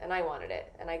that. And I wanted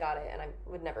it, and I got it, and I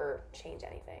would never change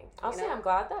anything. I'll say I'm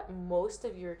glad that most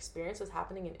of your experience was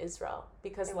happening in Israel.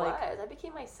 Because it like... was. I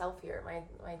became myself here.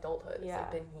 My adulthood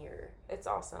has been here. It's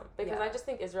awesome. Because I just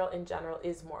think Israel in general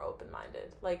is more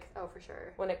open-minded. Like... Oh, for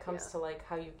sure. When it comes to like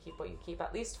how you keep what you keep.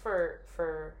 At least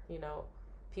for you know,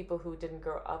 people who didn't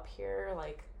grow up here,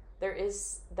 like... There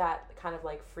is that kind of,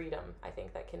 like, freedom, I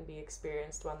think, that can be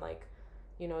experienced when, like,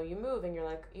 you know, you move and you're,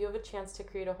 like, you have a chance to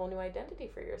create a whole new identity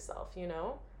for yourself, you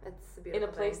know? It's a beautiful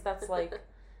in a place thing. that's, like,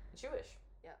 Jewish.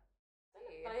 Yeah.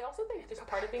 But I also think just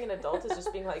part of being an adult is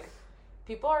just being, like,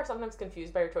 people are sometimes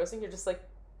confused by your choice, and you're just like,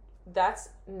 that's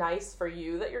nice for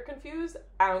you that you're confused.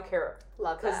 I don't care.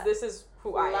 Love that. Because this is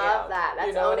who I am. Love that.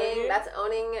 That's owning. That's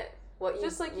owning what you.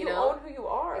 Just like you know? own who you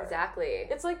are. Exactly.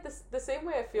 It's like the same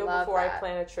way I feel Love before that. I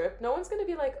plan a trip. No one's gonna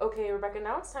be like, okay, Rebecca,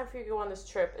 now it's time for you to go on this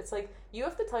trip. It's like you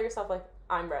have to tell yourself like,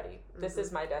 I'm ready. This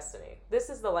is my destiny. This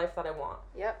is the life that I want.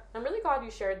 Yep. I'm really glad you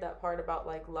shared that part about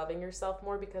like loving yourself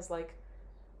more, because like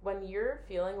when you're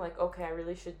feeling like, okay, I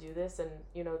really should do this, and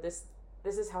you know this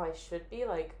is how I should be,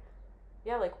 like,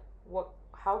 yeah, like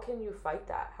how can you fight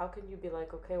that? How can you be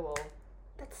like, okay, well,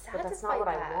 that's sad, but that's to not fight what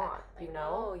that. I want, you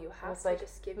know? You have it's to like,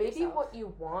 just give maybe yourself. what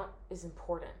you want is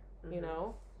important, you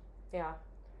know? Yeah.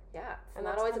 Yeah. It's And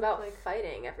not that's always kind of about like,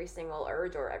 fighting every single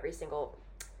urge or every single.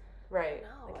 right.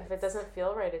 No, Like if it doesn't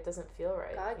feel right, it doesn't feel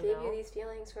right. God gave you these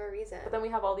feelings for a reason. But then we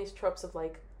have all these tropes of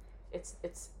like, it's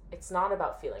not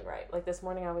about feeling right. Like this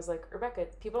morning I was like, Rebecca,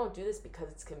 people don't do this because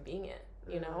it's convenient,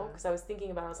 you know? Because I was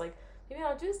thinking about it, I was like, maybe I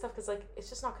don't do this stuff because like it's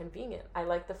just not convenient. I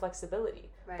like the flexibility.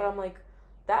 Right. But I'm like,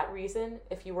 that reason,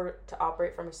 if you were to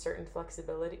operate from a certain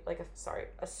flexibility, like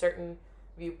a certain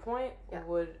viewpoint,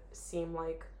 would seem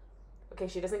like, okay,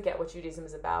 she doesn't get what Judaism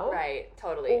is about. Right,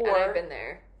 totally. And I've been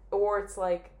there. Or it's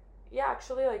like, yeah,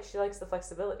 actually, like she likes the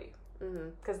flexibility.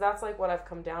 Because that's like what I've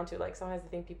come down to. Like sometimes I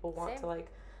think people want to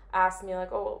like ask me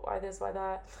like, oh, why this, why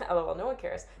that? LOL, no one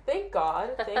cares. Thank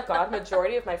God.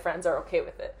 Majority of my friends are okay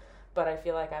with it. But I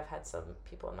feel like I've had some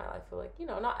people in my life who like, you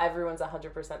know, not everyone's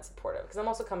 100% supportive. Because I'm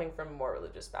also coming from a more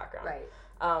religious background. Right.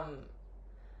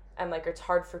 And like it's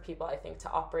hard for people, I think,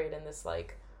 to operate in this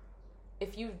like,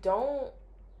 if you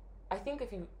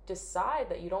decide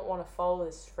that you don't want to follow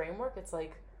this framework, it's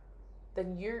like,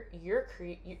 then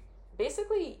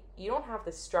basically you don't have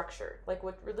this structure. Like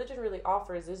what religion really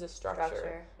offers is a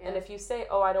structure. Yeah. And if you say,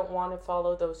 oh, I don't want to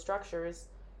follow those structures,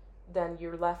 then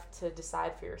you're left to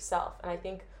decide for yourself. And I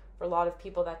think for a lot of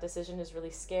people that decision is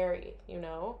really scary, you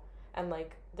know? And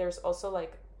like there's also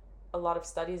like a lot of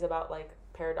studies about like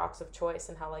paradox of choice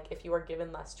and how like if you are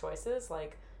given less choices,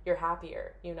 like you're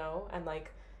happier, you know? And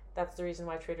like that's the reason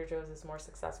why Trader Joe's is more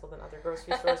successful than other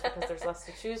grocery stores, because there's less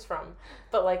to choose from.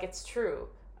 But like it's true.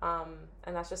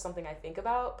 And that's just something I think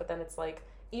about. But then it's like,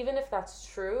 even if that's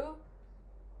true,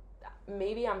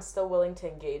 maybe I'm still willing to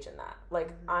engage in that.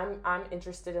 Like I'm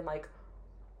interested in like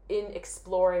in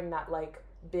exploring that like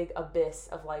big abyss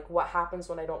of like what happens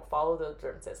when I don't follow the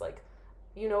observances. Like,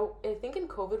 you know, I think in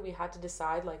COVID we had to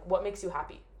decide like what makes you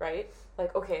happy, right?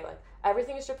 Like, okay, like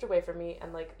everything is stripped away from me,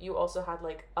 and like you also had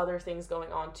like other things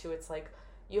going on too. It's like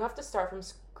you have to start from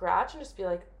scratch and just be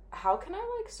like, how can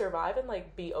I like survive and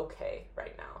like be okay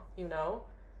right now, you know?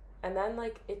 And then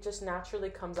like it just naturally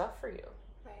comes up for you,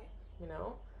 right? You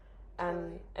know?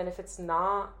 And if it's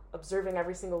not observing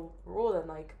every single rule, then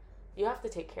like you have to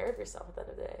take care of yourself at the end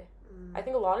of the day. I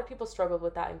think a lot of people struggled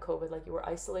with that in COVID. Like you were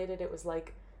isolated. It was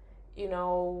like, you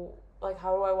know, like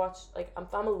how do I watch, like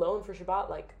if I'm alone for Shabbat,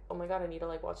 like, oh my God, I need to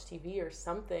like watch TV or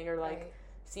something, or like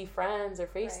see friends or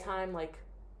FaceTime. Like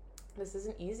this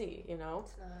isn't easy, you know?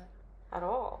 It's not. At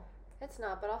all. It's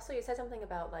not. But also you said something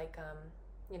about like,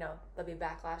 you know, there'll be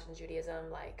backlash in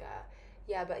Judaism, like,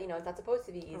 yeah, but you know, it's not supposed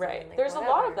to be easy. Right. And, like, there's whatever.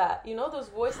 A lot of that, you know, those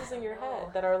voices in your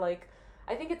head that are like,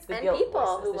 I think it's the guilt people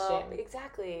voice, who the will, shame.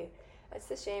 Exactly. It's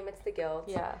the shame, it's the guilt.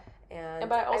 Yeah. And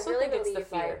but I also really think it's believe,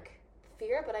 the fear. like,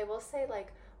 fear, but I will say,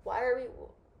 like, why are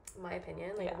we, my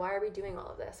opinion, like, why are we doing all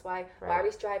of this? Why are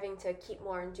we striving to keep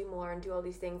more and do all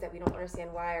these things that we don't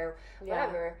understand why or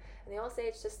whatever? And they all say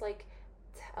it's just, like,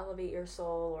 to elevate your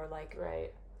soul or, like, I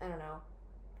don't know,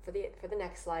 for the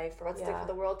next life or what's for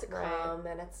the world to come.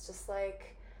 And it's just,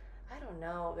 like, I don't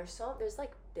know. There's,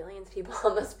 like, billions of people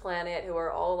on this planet who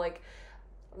are all, like,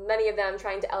 many of them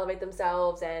trying to elevate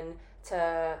themselves and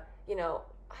to, you know,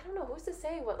 I don't know, who's to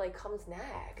say what, like, comes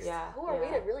next? Yeah. Who are we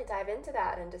to really dive into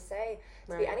that and to say,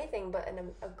 to be anything but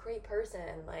a great person,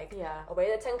 like,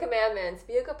 obey the 10 Commandments,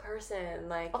 be a good person,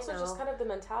 like, also, you know. just kind of the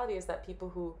mentality is that people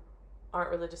who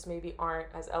aren't religious maybe aren't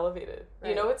as elevated.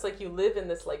 You know, it's like you live in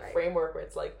this, like, framework where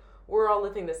it's like, we're all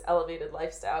living this elevated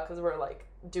lifestyle because we're, like,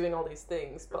 doing all these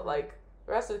things, but, like,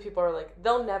 the rest of the people are, like,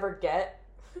 they'll never get...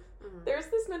 There's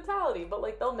this mentality, but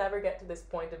like they'll never get to this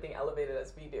point of being elevated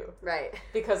as we do. Right.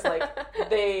 Because like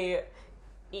they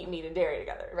eat meat and dairy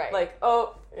together. Right. Like,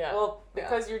 oh, well,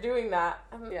 because you're doing that,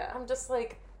 I'm just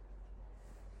like,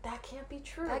 that can't be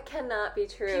true. That cannot be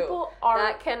true. People are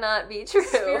that cannot be true.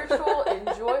 Spiritual and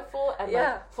joyful and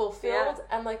like fulfilled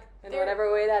and like in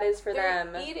whatever way that is for they're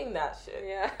them. Eating that shit.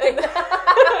 Yeah.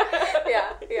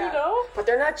 Yeah. You know? But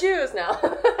they're not Jews now.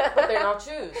 But they're not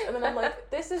Jews. And then I'm like,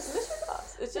 this is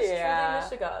Mishigas. It's just truly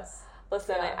Mishigas.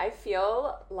 Listen, I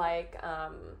feel like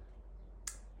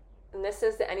and this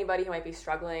is to anybody who might be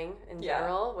struggling in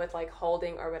general with like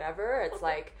holding or whatever. It's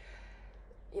like,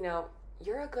 you know,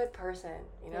 you're a good person,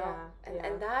 you know,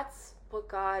 and that's what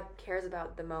God cares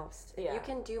about the most. If you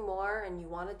can do more and you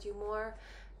want to do more,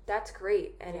 that's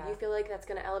great. And if you feel like that's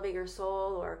going to elevate your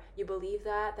soul or you believe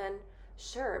that, then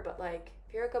sure. But like,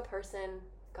 if you're a good person,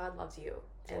 God loves you.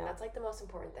 And that's like the most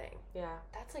important thing. Yeah.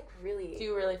 That's like really... Do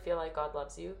you really feel like God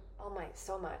loves you? Oh my,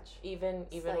 so much. Even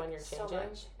like when you're changing? So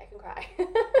much. I can cry.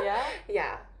 Yeah?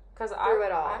 Yeah. Because through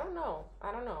it all. I don't know.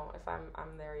 I don't know if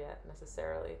I'm there yet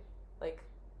necessarily. Like,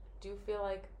 do you feel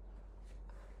like...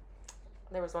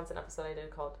 There was once an episode I did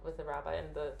called With a Rabbi,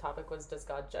 and the topic was, does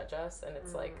God judge us? And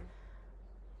it's like,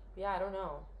 yeah, I don't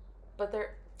know. But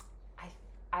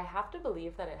I have to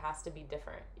believe that it has to be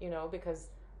different, you know, because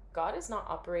God is not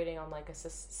operating on like a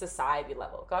society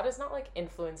level. God is not like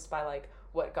influenced by like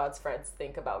what God's friends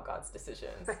think about God's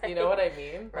decisions. Right. You know what I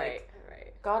mean? Right,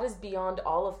 right. God is beyond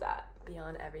all of that.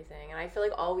 Beyond everything. And I feel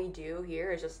like all we do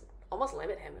here is just almost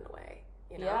limit him in a way,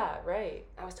 you know? Yeah, right.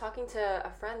 I was talking to a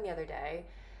friend the other day,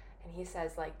 and he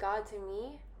says, like, God to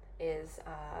me is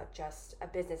just a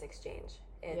business exchange.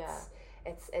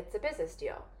 It's a business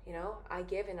deal, you know? I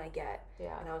give and I get.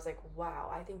 Yeah. And I was like,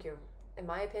 wow, I think in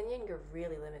my opinion, you're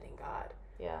really limiting God.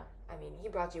 Yeah. I mean, he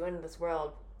brought you into this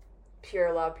world,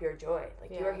 pure love, pure joy.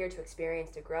 Like, you are here to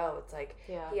experience, to grow. It's like,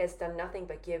 he has done nothing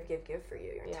but give for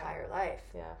you your entire life.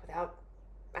 Yeah. Without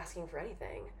asking for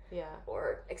anything. Yeah.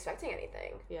 Or expecting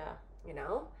anything. Yeah. You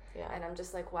know? Yeah. And I'm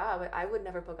just like, wow, but I would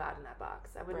never put God in that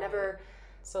box. I would never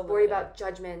worry about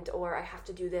judgment or I have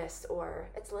to do this or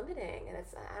it's limiting. And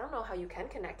I don't know how you can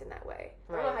connect in that way.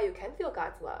 I don't know how you can feel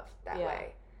God's love that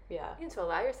way. Yeah. You need to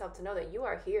allow yourself to know that you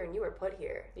are here and you were put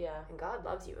here. Yeah. And God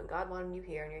loves you and God wanted you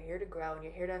here and you're here to grow and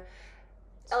you're here to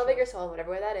elevate your soul in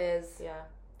whatever way that is. Yeah.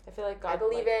 I feel like God... I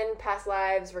believe in past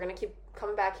lives. We're going to keep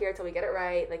coming back here until we get it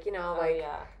right. Like, you know,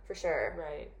 for sure.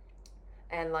 Right.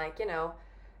 And like, you know,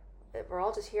 we're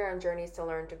all just here on journeys to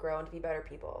learn, to grow, and to be better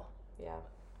people. Yeah.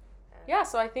 Yeah,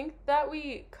 so I think that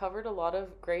we covered a lot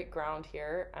of great ground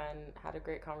here and had a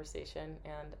great conversation,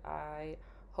 and I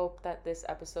hope that this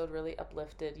episode really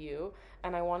uplifted you.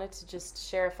 And I wanted to just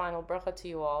share a final bracha to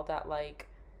you all that, like,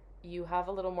 you have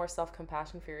a little more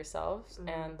self-compassion for yourselves. Mm-hmm.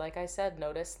 And like I said,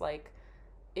 notice, like,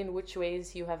 in which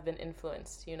ways you have been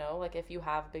influenced, you know? Like, if you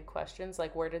have big questions,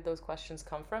 like, where did those questions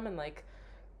come from? And, like,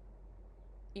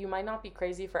 you might not be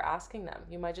crazy for asking them.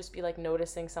 You might just be, like,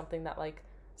 noticing something that, like,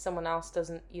 someone else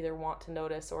doesn't either want to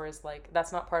notice or is, like,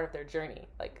 that's not part of their journey.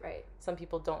 Like, some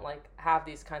people don't, like, have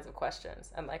these kinds of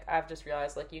questions. And, like, I've just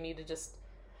realized, like, you need to just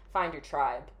find your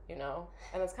tribe, you know?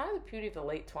 And that's kind of the beauty of the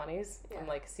late 20s and,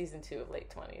 like, season 2 of late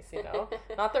 20s, you know?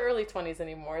 Not the early 20s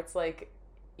anymore. It's, like,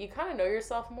 you kind of know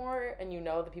yourself more and you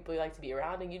know the people you like to be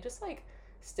around and you just, like,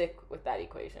 stick with that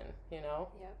equation, you know?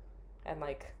 Yeah. And,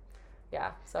 like,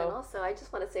 yeah, so. And also, I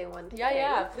just want to say one thing.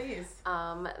 Yeah, please.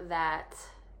 That.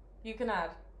 You can add.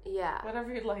 Yeah.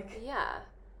 Whatever you'd like. Yeah.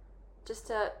 Just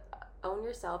to own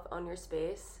yourself, own your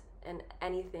space, and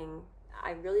anything.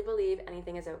 I really believe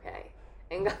anything is okay.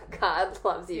 And God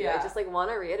loves you. Yeah. I just, like,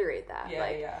 want to reiterate that.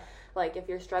 Yeah, Like, if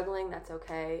you're struggling, that's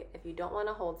okay. If you don't want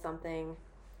to hold something,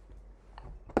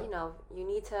 you know, you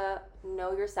need to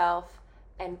know yourself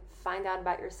and find out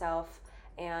about yourself.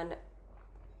 And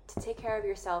to take care of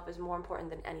yourself is more important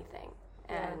than anything.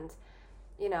 Yeah. And,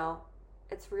 you know,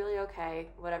 it's really okay,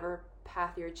 whatever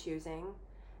path you're choosing.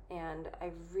 And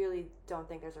I really don't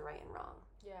think there's a right and wrong.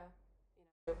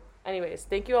 Yeah. Anyways,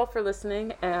 thank you all for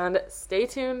listening and stay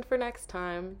tuned for next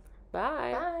time.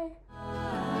 Bye. Bye.